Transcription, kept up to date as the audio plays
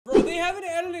they haven't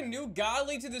added a new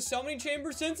godly to the summoning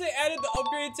chamber since they added the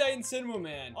upgraded Titan Cinema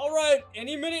Man. All right,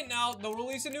 any minute now, they'll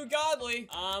release a new godly.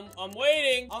 I'm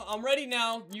waiting. I'm ready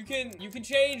now. You can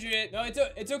change it. No,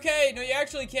 it's okay. No, you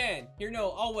actually can. Here,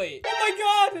 no, I'll wait.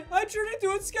 Oh my god, I turned into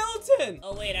a skeleton.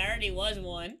 Oh wait, I already was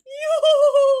one. Yo!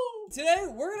 Today,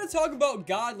 we're gonna talk about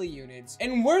godly units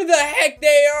and where the heck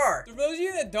they are. So for those of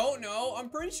you that don't know, I'm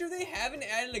pretty sure they haven't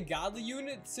added a godly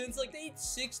unit since like day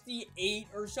 68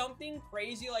 or something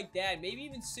crazy like that. Maybe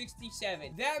even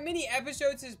 67. That many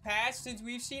episodes has passed since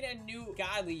we've seen a new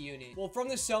godly unit. Well, from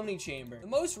the summoning chamber. The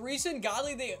most recent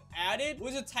godly they added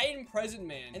was a Titan Present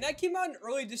Man. And that came out in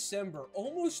early December,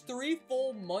 almost 3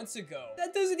 full months ago.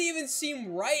 That doesn't even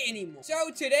seem right anymore.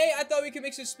 So today, I thought we could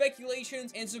make some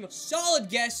speculations and some solid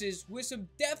guesses with some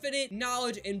definite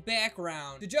knowledge and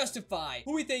background to justify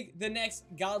who we think the next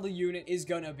godly unit is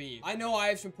gonna be. I know I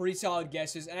have some pretty solid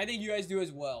guesses, and I think you guys do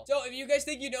as well. So if you guys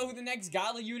think you know who the next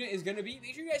godly unit is gonna be,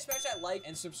 make sure you guys smash that like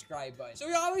and subscribe button. So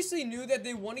we obviously knew that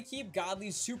they want to keep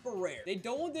godlies super rare. They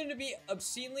don't want them to be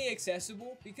obscenely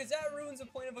accessible because that ruins the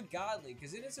point of a godly,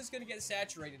 because then it's just gonna get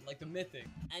saturated like the mythic.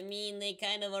 I mean, they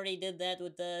kind of already did that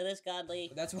with this godly.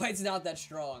 But that's why it's not that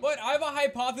strong. But I have a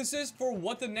hypothesis for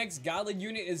what the next godly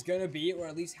unit is gonna be, or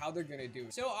at least how they're gonna do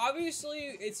it. So obviously,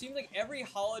 it seems like every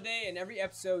holiday and every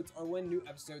episode are when new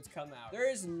episodes come out. There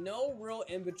is no real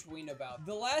in-between about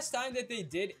the last time that they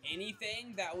did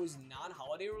anything that was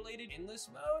non-holiday related in this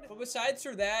mode. But besides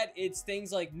for that, it's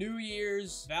things like New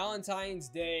Year's, Valentine's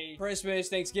Day, Christmas,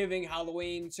 Thanksgiving,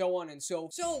 Halloween, so on and so.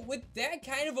 So with that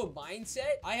kind of a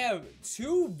mindset, I have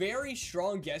two very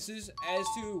strong guesses as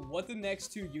to what the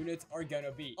next two units are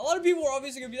gonna be. A lot of people are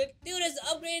obviously gonna be like, Dude, it's the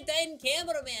upgraded Titan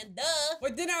cameraman, duh.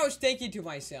 but then I was thinking to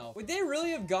myself, would they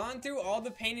really have gone through all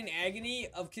the pain and agony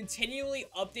of continually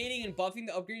updating and buffing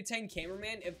the upgraded Titan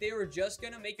cameraman if they were just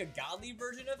gonna make a godly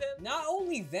version of him? Not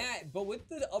only that, but with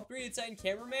the upgraded Titan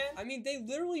cameraman, I mean, they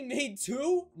literally made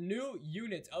 2 new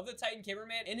units of the Titan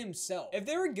cameraman and himself. If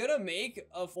they were gonna make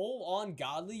a full-on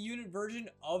godly unit version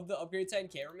of the upgraded Titan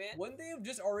cameraman, wouldn't they have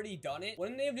just already done it?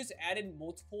 Wouldn't they have just added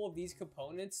multiple of these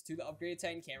components to the upgraded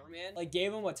Titan cameraman? Like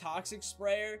gave him a toxic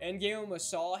sprayer and gave him a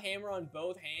saw hammer on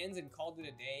both hands and called it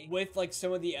a day with like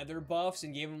some of the other buffs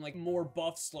and gave him like more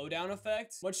buff slowdown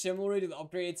effects, much similar to the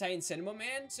upgraded Titan Cinema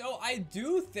Man. So I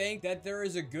do think that there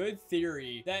is a good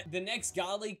theory that the next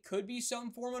godly could be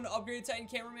some form of an upgraded Titan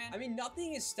cameraman. I mean,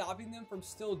 nothing is stopping them from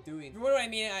still doing. You know what I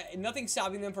mean? Nothing's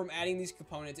stopping them from adding these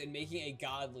components and making a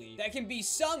godly that can be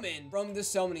summoned from the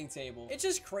summoning table. It's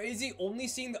just crazy only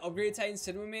seeing the upgraded Titan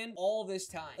Cinema Man all this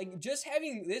time. Like just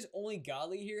having this only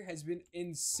godly here has been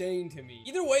insane to me.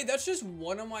 Either way, that's just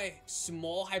one of my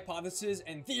small hypotheses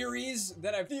and theories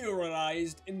that I've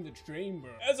theorized in the chamber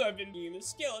as I've been doing the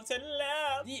skeleton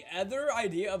lab. The other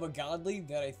idea of a godly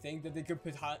that I think that they could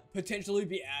potentially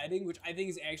be adding, which I think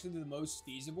is actually the most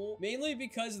feasible, mainly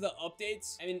because the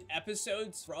updates, I mean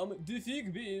episodes from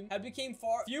Defeat Beam have become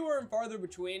fewer and farther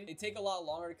between. They take a lot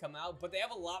longer to come out, but they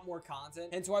have a lot more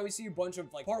content. Hence why we see a bunch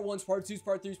of like part 1s, part 2s,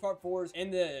 part 3s, part 4s,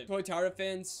 and the Toy Tower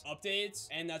Defense updates,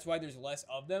 and that's why there's less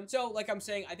of them. So like I'm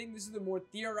saying, I think this is the more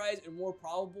theorized and more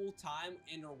probable time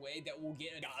and or way that we'll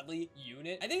get a godly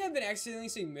unit. I think I've been accidentally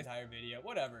saying Mythire video,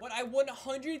 whatever. But I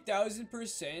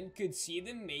 100,000% could see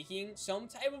them making some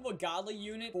type of a godly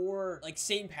unit for like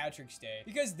St. Patrick's Day,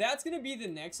 because that's gonna be the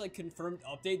next like confirmed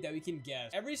update that we can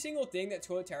guess. Every single thing that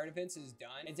Toy Tower Defense has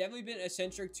done, it's definitely been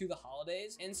eccentric to the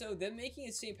holidays, and so them making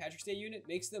a St. Patrick's Day unit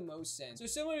makes the most sense. So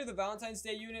similar to the Valentine's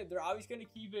Day unit, they're always gonna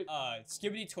keep it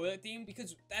skibbity toilet themed,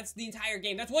 because that's the entire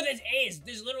game. That's what it is.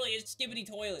 This literally is skibbity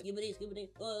toilet. Skibbity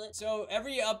toilet. So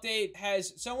every update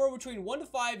has somewhere between 1 to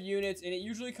 5 units, and it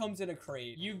usually comes in a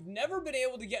crate. You've never been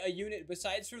able to get a unit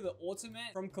besides for the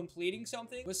ultimate from completing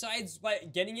something, besides by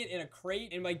getting it in a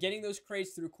crate and by getting those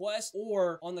crates through quests,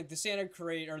 or on like the Santa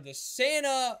crate or the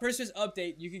Santa Christmas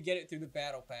update, you could get it through the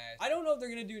battle pass. I don't know if they're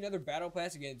gonna do another battle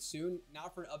pass again soon,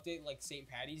 not for an update like St.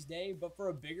 Patty's Day, but for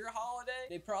a bigger holiday,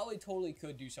 they probably totally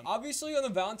could do something. Obviously on the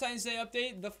Valentine's Day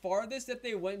update, the farthest that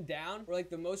they went down, or like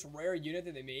the most rare unit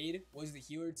that they made, was the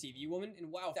Healer TV Woman,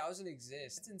 and wow, 1,000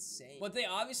 exists. That's insane. But they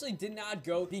obviously did not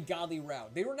go the godly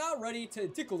route. They were not ready to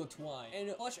tickle the twine and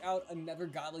flush out another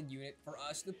godly unit for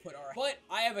us to put our... But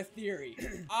I have a theory.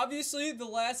 Obviously, the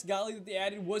last godly that they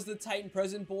added was the Titan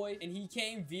Present Boy, and he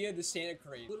came via the Santa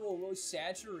crate. Literal most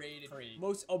saturated crate,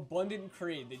 most abundant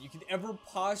crate that you could ever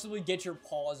possibly get your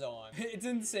paws on. It's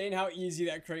insane how easy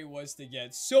that crate was to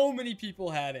get. So many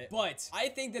people had it. But I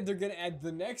think that they're gonna add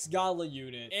the next godly Godly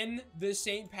unit in the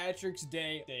St. Patrick's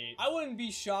Day date. I wouldn't be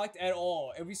shocked at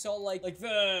all if we saw like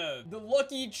the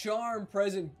Lucky Charm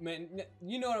present man.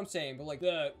 You know what I'm saying? But like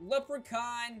the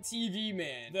Leprechaun TV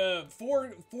man, the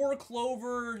four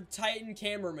Clover Titan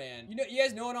cameraman. You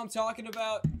guys know what I'm talking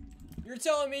about? You're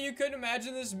telling me you couldn't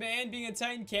imagine this man being a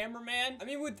Titan cameraman? I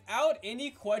mean, without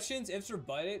any questions, ifs, or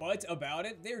buts about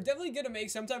it, they're definitely gonna make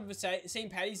some type of a St.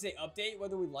 Patty's Day update,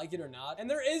 whether we like it or not. And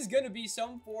there is gonna be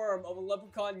some form of a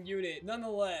Leprechaun unit,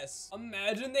 nonetheless.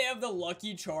 Imagine they have the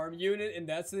Lucky Charm unit, and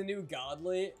that's the new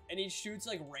Godly, and he shoots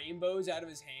like rainbows out of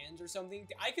his hands or something.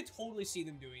 I could totally see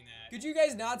them doing that. Could you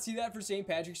guys not see that for St.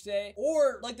 Patrick's Day?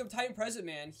 Or like the Titan Present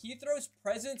Man, he throws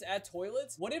presents at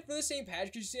toilets. What if for the St.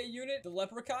 Patrick's Day unit, the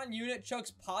Leprechaun unit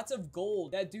chucks pots of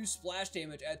gold that do splash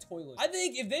damage at toilets? I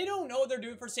think if they don't know what they're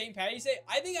doing for St. Patty's Day,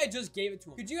 I think I just gave it to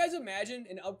them. Could you guys imagine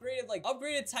an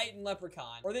upgraded Titan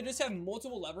Leprechaun? Or they just have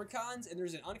multiple Leprechauns and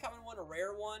there's an uncommon one, a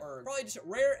rare one, or probably just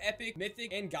rare, epic,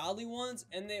 mythic, and godly ones,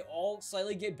 and they all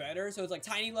slightly get better. So it's like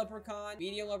tiny Leprechaun,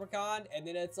 medium Leprechaun, and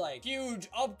then it's like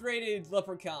huge upgraded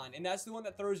Leprechaun, and that's the one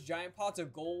that throws giant pots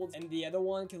of gold, and the other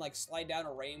one can like slide down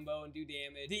a rainbow and do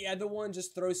damage. The other one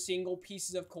just throws single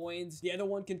pieces of coins. The other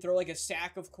one can throw like a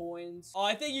sack of coins. Oh,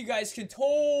 I think you guys can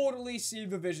totally see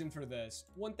the vision for this.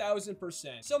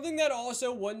 1000%. Something that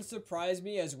also wouldn't surprise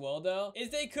me as well, though, is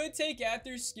they could take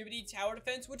after Skibidi Tower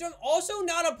Defense, which I'm also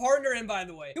not a partner in, by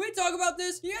the way. Can we talk about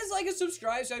this? You guys like and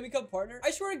subscribe so I become partner?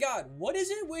 I swear to God, what is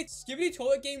it with Skibidi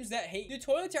Toilet games that hate? Do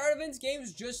Toilet Tower Defense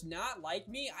games just not like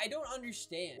me? I don't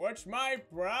understand. What's my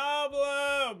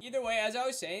problem? Either way, as I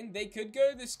was saying, they could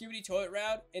go the Skibidi Toilet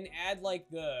route and add like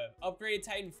the upgraded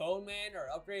Titan Phone Man or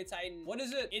upgraded Titan. What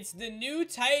is it? It's the new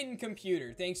Titan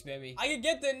computer. Thanks, baby. I could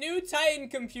get the new Titan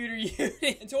computer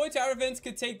unit. And Toilet Tower Defense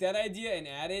could take that idea and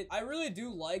add it. I really do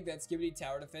like that Skibidi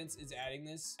Tower Defense is adding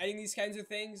these kinds of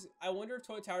things. I wonder if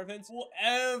Toilet Tower Defense will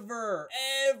ever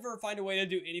find a way to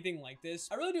do anything like this.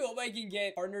 I really do hope I can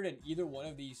get partnered in either one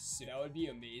of these soon. That would be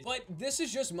amazing. But this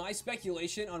is just my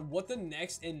speculation on what the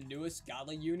next and newest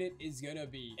godly unit is gonna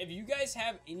be. If you guys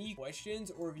have any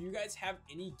questions or if you guys have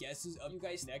any guesses of you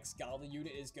guys next godly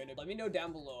unit is gonna, let me know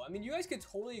down below. I mean, you guys could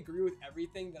totally agree with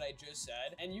everything that I just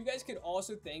said, and you guys could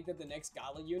also think that the next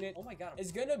godly unit, oh my god,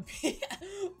 is gonna be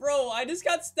bro, I just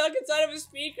got stuck inside of a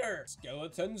speaker.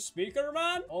 Skeleton speaker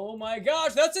man. Oh my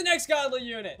gosh, that's the next godly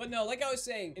unit. But no, like I was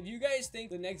saying, if you guys think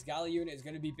the next godly unit is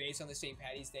gonna be based on the St.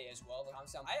 Patty's Day as well,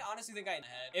 I honestly think I had.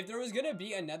 If there was gonna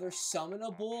be another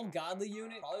summonable godly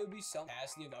unit, probably would be some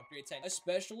capacity of the upgrade Titan,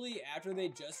 especially after they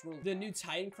just released the new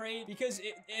Titan crate, because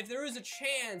if there was a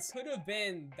chance, could have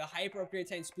been the hyper upgrade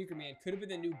Titan speaker man, could have been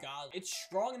the new godly. It's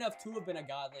strong enough to have been a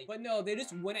godly, but no, they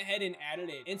just went ahead and added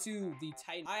it into the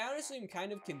Titan. I honestly am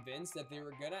kind of convinced that they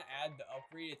were gonna add the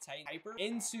upgraded Titan hyper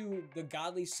into the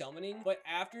godly summoning, but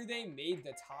after they made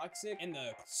the toxic and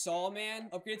the Saw Man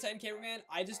upgraded Titan cameraman,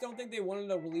 I just don't think they wanted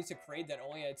to release a crate that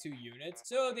only had 2 units,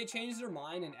 so they changed their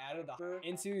mind and added the hyper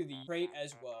into the crate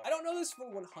as well. I don't know this for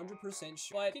 100%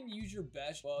 sure, but you can use your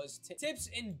best was tips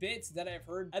and bits that I've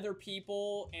heard other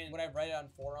people and what I've read on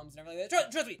forums and everything like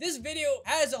that. Trust me, this video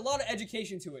has a lot of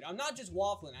education to it. I'm not just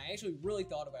waffling. I actually really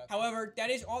thought about it. However, that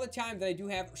is all the time that I do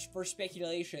have for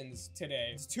speculations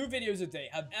today. 2 videos a day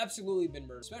have absolutely been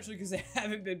murdered, especially because I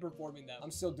haven't been performing them.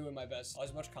 I'm still doing my best.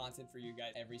 As much content for you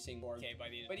guys every single day by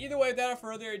the end. But either way, without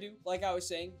further ado, like I was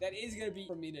saying, that is going to be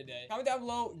for me today. Comment down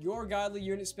below your godly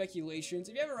unit speculations.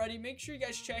 If you haven't already, make sure you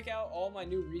guys check out all my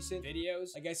new recent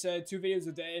videos. Like I said, 2 videos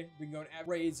a day. We've been going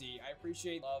crazy. I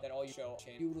appreciate love that all you show.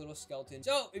 You little skeleton.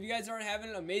 So, if you guys aren't having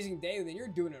an amazing day, then you're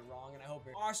doing it wrong, and I hope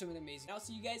you're awesome and amazing. I'll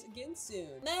see you guys again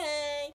soon. Bye.